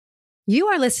You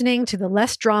are listening to the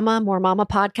Less Drama, More Mama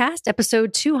podcast,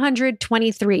 episode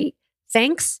 223.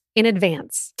 Thanks in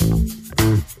advance.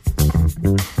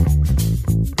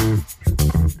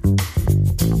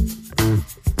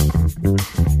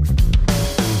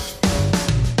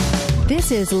 This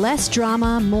is Less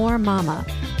Drama, More Mama,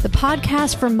 the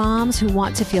podcast for moms who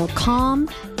want to feel calm,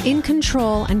 in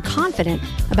control, and confident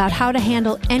about how to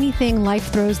handle anything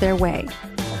life throws their way.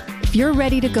 If you're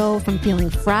ready to go from feeling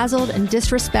frazzled and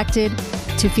disrespected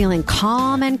to feeling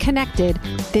calm and connected,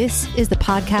 this is the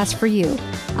podcast for you.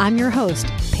 I'm your host,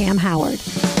 Pam Howard.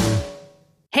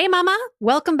 Hey, Mama,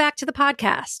 welcome back to the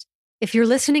podcast. If you're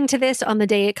listening to this on the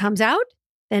day it comes out,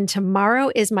 then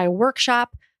tomorrow is my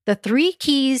workshop, The 3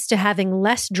 Keys to Having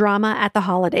Less Drama at the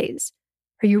Holidays.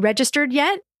 Are you registered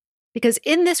yet? Because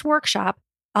in this workshop,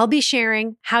 I'll be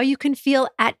sharing how you can feel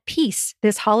at peace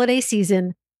this holiday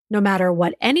season, no matter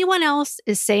what anyone else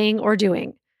is saying or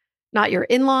doing. Not your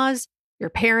in-laws, your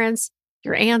parents,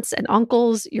 your aunts and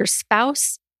uncles, your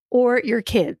spouse, or your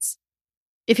kids.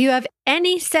 If you have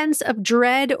any sense of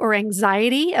dread or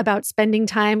anxiety about spending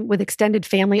time with extended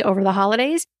family over the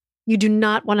holidays, you do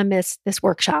not want to miss this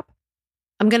workshop.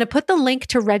 I'm going to put the link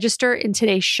to register in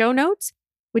today's show notes,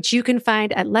 which you can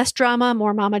find at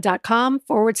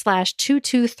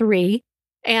lessdramamoremama.com/223.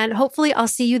 And hopefully I'll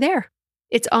see you there.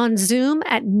 It's on Zoom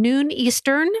at noon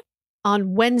Eastern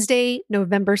on Wednesday,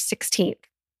 November 16th.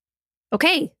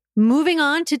 Okay, moving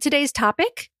on to today's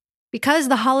topic. Because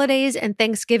the holidays and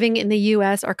Thanksgiving in the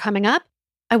US are coming up,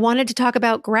 I wanted to talk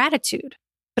about gratitude.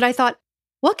 But I thought,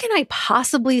 what can I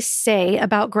possibly say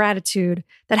about gratitude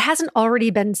that hasn't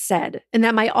already been said and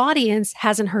that my audience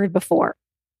hasn't heard before?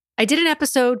 I did an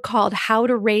episode called How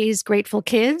to Raise Grateful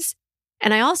Kids.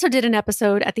 And I also did an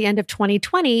episode at the end of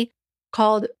 2020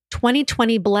 called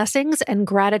 2020 Blessings and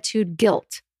Gratitude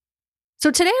Guilt. So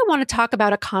today I want to talk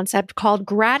about a concept called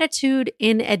gratitude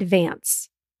in advance.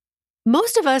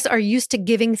 Most of us are used to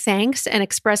giving thanks and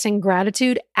expressing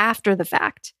gratitude after the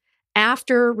fact,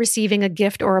 after receiving a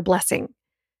gift or a blessing.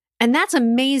 And that's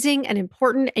amazing and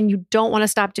important, and you don't want to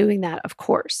stop doing that, of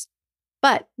course.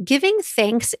 But giving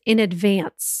thanks in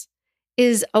advance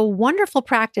is a wonderful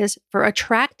practice for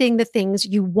attracting the things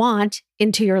you want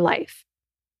into your life.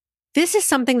 This is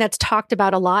something that's talked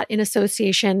about a lot in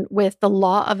association with the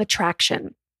law of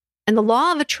attraction. And the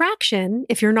law of attraction,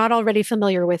 if you're not already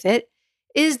familiar with it,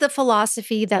 is the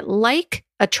philosophy that like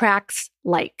attracts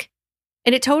like.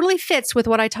 And it totally fits with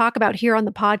what I talk about here on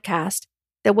the podcast,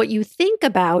 that what you think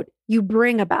about, you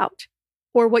bring about,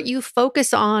 or what you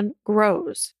focus on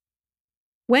grows.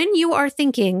 When you are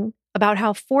thinking about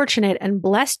how fortunate and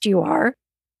blessed you are,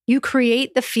 you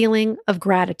create the feeling of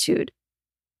gratitude.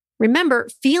 Remember,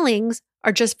 feelings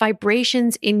are just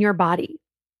vibrations in your body.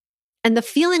 And the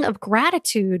feeling of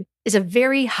gratitude is a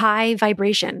very high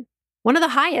vibration, one of the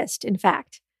highest, in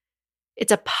fact.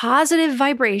 It's a positive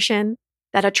vibration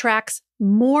that attracts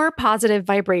more positive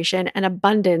vibration and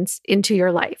abundance into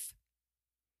your life.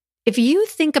 If you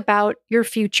think about your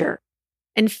future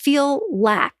and feel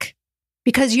lack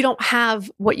because you don't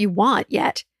have what you want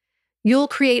yet, you'll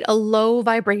create a low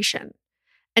vibration.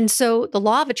 And so the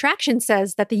law of attraction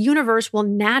says that the universe will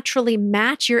naturally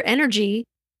match your energy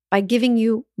by giving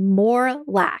you more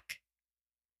lack.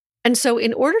 And so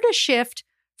in order to shift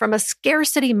from a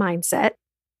scarcity mindset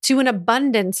to an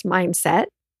abundance mindset,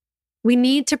 we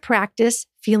need to practice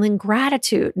feeling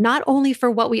gratitude, not only for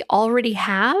what we already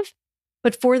have,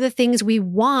 but for the things we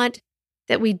want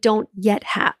that we don't yet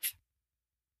have.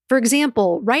 For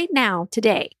example, right now,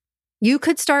 today, you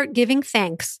could start giving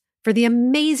thanks for the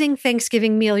amazing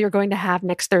Thanksgiving meal you're going to have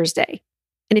next Thursday.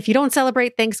 And if you don't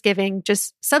celebrate Thanksgiving,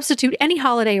 just substitute any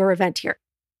holiday or event here.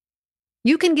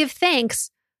 You can give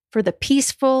thanks for the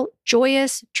peaceful,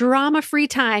 joyous, drama-free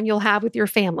time you'll have with your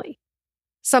family.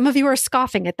 Some of you are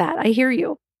scoffing at that. I hear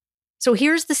you. So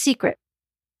here's the secret.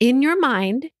 In your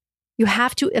mind, you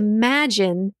have to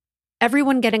imagine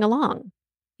everyone getting along.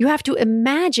 You have to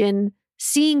imagine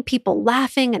seeing people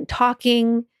laughing and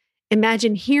talking.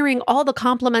 Imagine hearing all the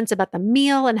compliments about the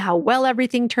meal and how well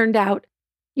everything turned out.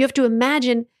 You have to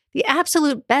imagine the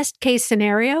absolute best case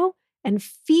scenario and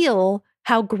feel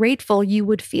how grateful you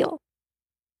would feel.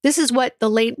 This is what the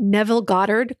late Neville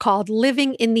Goddard called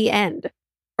living in the end,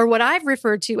 or what I've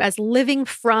referred to as living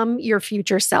from your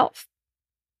future self.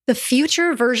 The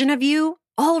future version of you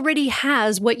already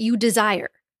has what you desire.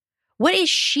 What is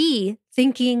she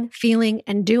thinking, feeling,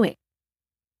 and doing?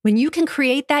 When you can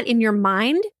create that in your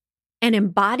mind and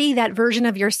embody that version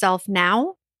of yourself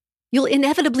now, you'll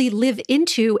inevitably live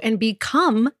into and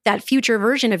become that future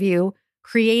version of you,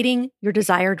 creating your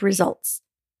desired results.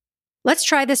 Let's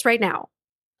try this right now.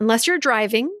 Unless you're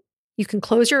driving, you can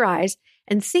close your eyes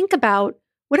and think about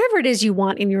whatever it is you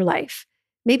want in your life.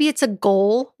 Maybe it's a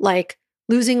goal like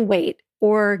losing weight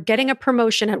or getting a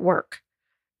promotion at work.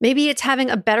 Maybe it's having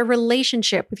a better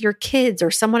relationship with your kids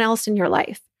or someone else in your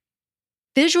life.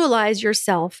 Visualize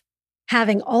yourself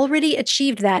having already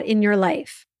achieved that in your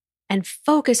life and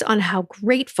focus on how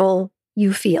grateful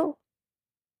you feel.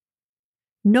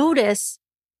 Notice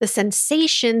the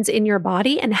sensations in your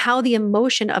body and how the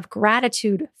emotion of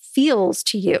gratitude feels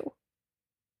to you.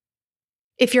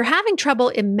 If you're having trouble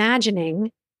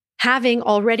imagining having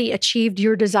already achieved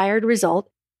your desired result,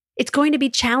 it's going to be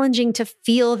challenging to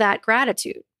feel that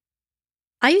gratitude.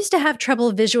 I used to have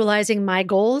trouble visualizing my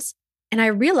goals, and I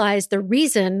realized the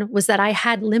reason was that I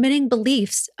had limiting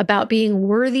beliefs about being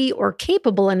worthy or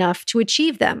capable enough to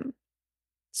achieve them.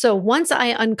 So once I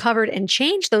uncovered and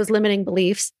changed those limiting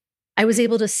beliefs, I was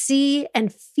able to see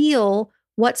and feel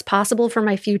what's possible for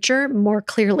my future more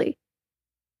clearly.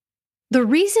 The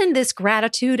reason this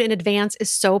gratitude in advance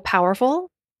is so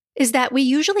powerful is that we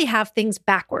usually have things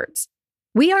backwards.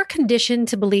 We are conditioned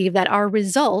to believe that our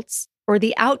results or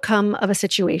the outcome of a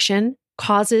situation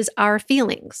causes our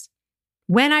feelings.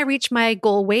 When I reach my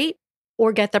goal weight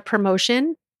or get the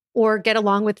promotion or get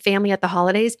along with family at the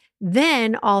holidays,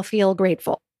 then I'll feel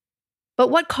grateful. But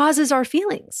what causes our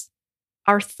feelings?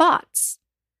 Our thoughts.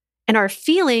 And our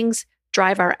feelings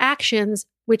drive our actions,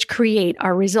 which create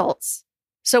our results.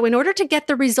 So in order to get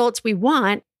the results we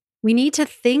want, we need to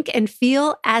think and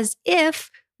feel as if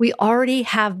we already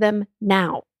have them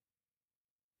now.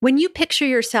 When you picture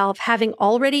yourself having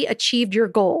already achieved your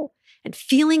goal and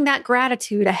feeling that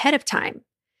gratitude ahead of time,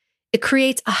 it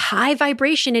creates a high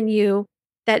vibration in you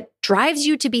that drives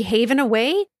you to behave in a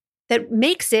way that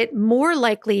makes it more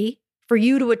likely for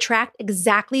you to attract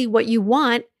exactly what you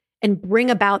want and bring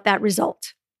about that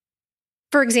result.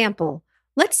 For example,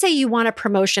 let's say you want a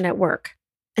promotion at work.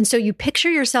 And so you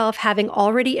picture yourself having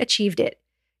already achieved it.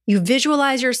 You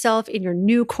visualize yourself in your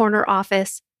new corner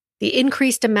office, the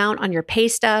increased amount on your pay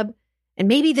stub, and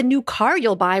maybe the new car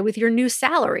you'll buy with your new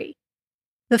salary.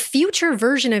 The future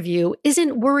version of you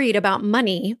isn't worried about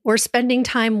money or spending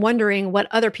time wondering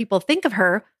what other people think of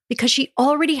her because she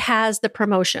already has the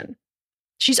promotion.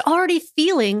 She's already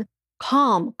feeling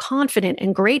calm, confident,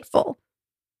 and grateful.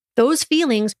 Those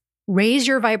feelings raise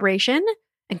your vibration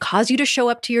and cause you to show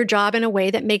up to your job in a way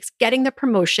that makes getting the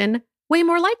promotion way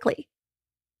more likely.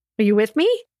 Are you with me?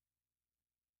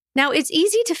 Now, it's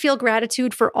easy to feel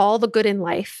gratitude for all the good in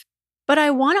life, but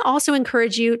I want to also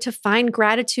encourage you to find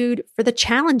gratitude for the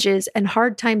challenges and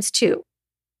hard times too.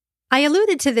 I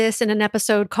alluded to this in an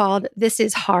episode called This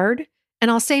is Hard, and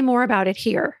I'll say more about it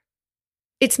here.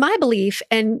 It's my belief,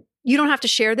 and you don't have to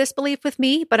share this belief with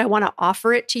me, but I want to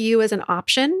offer it to you as an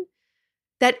option,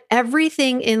 that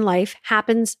everything in life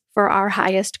happens for our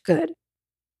highest good.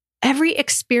 Every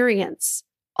experience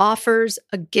offers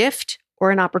a gift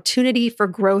or an opportunity for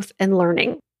growth and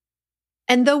learning.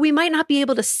 And though we might not be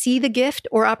able to see the gift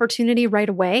or opportunity right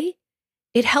away,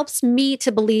 it helps me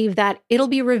to believe that it'll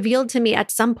be revealed to me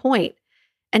at some point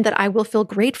and that I will feel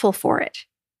grateful for it.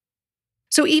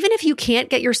 So even if you can't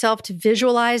get yourself to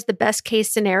visualize the best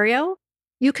case scenario,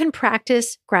 you can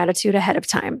practice gratitude ahead of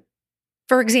time.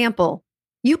 For example,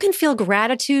 you can feel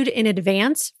gratitude in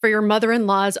advance for your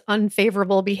mother-in-law's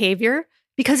unfavorable behavior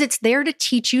because it's there to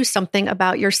teach you something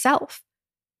about yourself.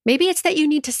 Maybe it's that you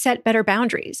need to set better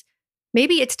boundaries.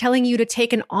 Maybe it's telling you to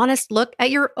take an honest look at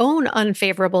your own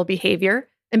unfavorable behavior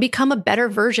and become a better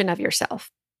version of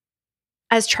yourself.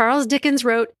 As Charles Dickens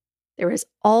wrote, there is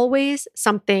always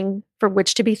something for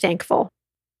which to be thankful.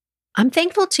 I'm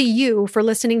thankful to you for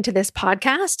listening to this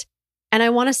podcast, and I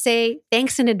want to say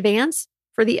thanks in advance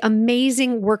for the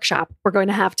amazing workshop we're going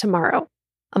to have tomorrow.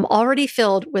 I'm already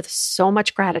filled with so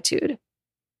much gratitude.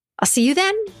 I'll see you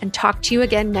then and talk to you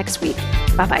again next week.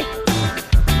 Bye-bye.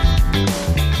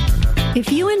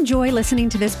 If you enjoy listening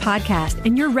to this podcast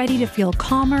and you're ready to feel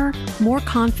calmer, more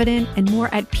confident, and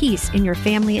more at peace in your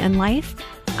family and life,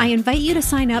 I invite you to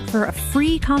sign up for a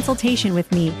free consultation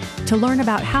with me to learn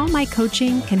about how my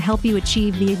coaching can help you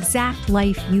achieve the exact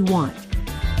life you want.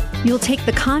 You'll take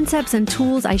the concepts and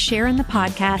tools I share in the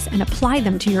podcast and apply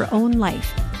them to your own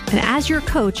life. And as your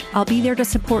coach, I'll be there to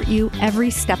support you every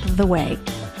step of the way.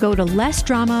 Go to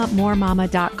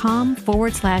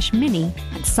lessdramamoremama.com/mini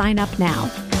and sign up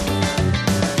now.